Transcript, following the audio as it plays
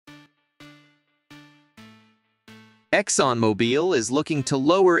ExxonMobil is looking to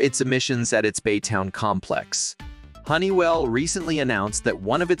lower its emissions at its Baytown complex. Honeywell recently announced that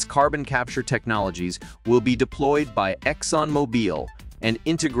one of its carbon capture technologies will be deployed by ExxonMobil and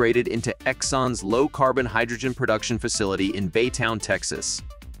integrated into Exxon's low-carbon hydrogen production facility in Baytown, Texas.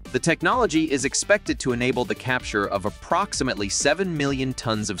 The technology is expected to enable the capture of approximately 7 million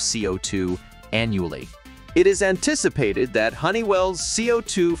tons of CO2 annually. It is anticipated that Honeywell's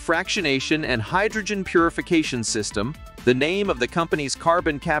CO2 fractionation and hydrogen purification system, the name of the company's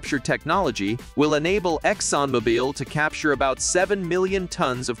carbon capture technology, will enable ExxonMobil to capture about 7 million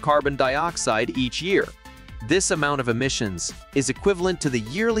tons of carbon dioxide each year. This amount of emissions is equivalent to the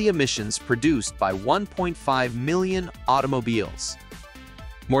yearly emissions produced by 1.5 million automobiles.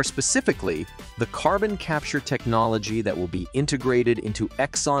 More specifically, the carbon capture technology that will be integrated into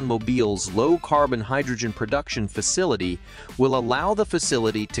ExxonMobil's low-carbon hydrogen production facility will allow the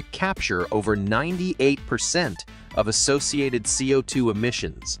facility to capture over 98% of associated CO2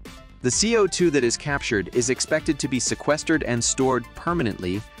 emissions. The CO2 that is captured is expected to be sequestered and stored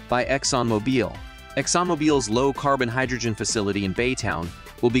permanently by ExxonMobil. ExxonMobil's low-carbon hydrogen facility in Baytown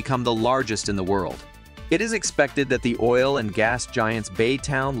will become the largest in the world. It is expected that the oil and gas giant's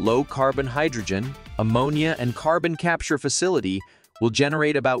Baytown low-carbon hydrogen, ammonia, and carbon capture facility will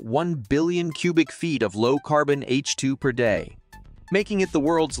generate about 1 billion cubic feet of low-carbon H2 per day, making it the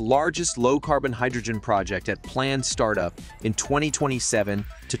world's largest low-carbon hydrogen project at planned startup in 2027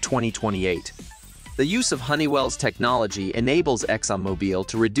 to 2028. The use of Honeywell's technology enables ExxonMobil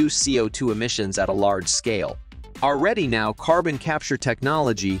to reduce CO2 emissions at a large scale. Already now, carbon capture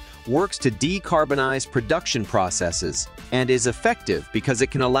technology works to decarbonize production processes and is effective because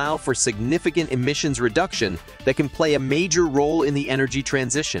it can allow for significant emissions reduction that can play a major role in the energy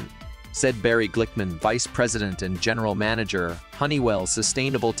transition, said Barry Glickman, Vice President and General Manager, Honeywell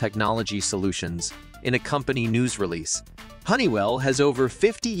Sustainable Technology Solutions, in a company news release. Honeywell has over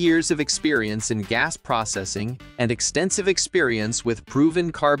 50 years of experience in gas processing and extensive experience with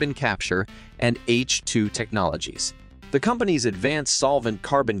proven carbon capture and H2 technologies. The company's advanced solvent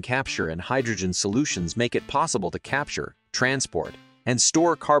carbon capture and hydrogen solutions make it possible to capture, transport, and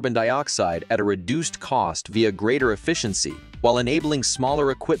store carbon dioxide at a reduced cost via greater efficiency, while enabling smaller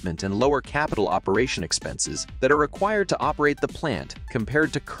equipment and lower capital operation expenses that are required to operate the plant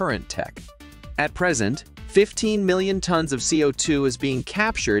compared to current tech. At present, 15 million tons of CO2 is being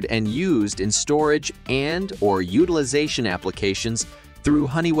captured and used in storage and/or utilization applications through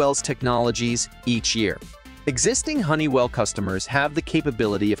Honeywell's technologies each year. Existing Honeywell customers have the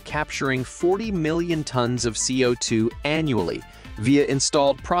capability of capturing 40 million tons of CO2 annually via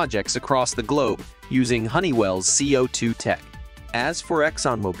installed projects across the globe using Honeywell's CO2 tech. As for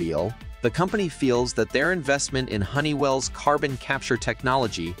ExxonMobil, the company feels that their investment in Honeywell's carbon capture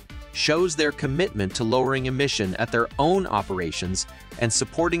technology shows their commitment to lowering emission at their own operations and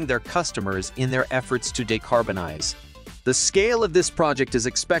supporting their customers in their efforts to decarbonize. The scale of this project is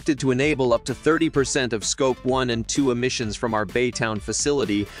expected to enable up to 30% of Scope 1 and 2 emissions from our Baytown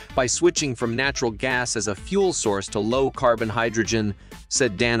facility by switching from natural gas as a fuel source to low-carbon hydrogen,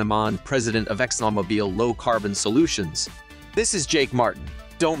 said Dan Amon, president of ExxonMobil Low Carbon Solutions. This is Jake Martin.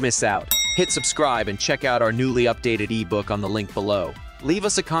 Don't miss out. Hit subscribe and check out our newly updated ebook on the link below. Leave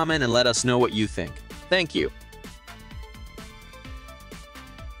us a comment and let us know what you think. Thank you.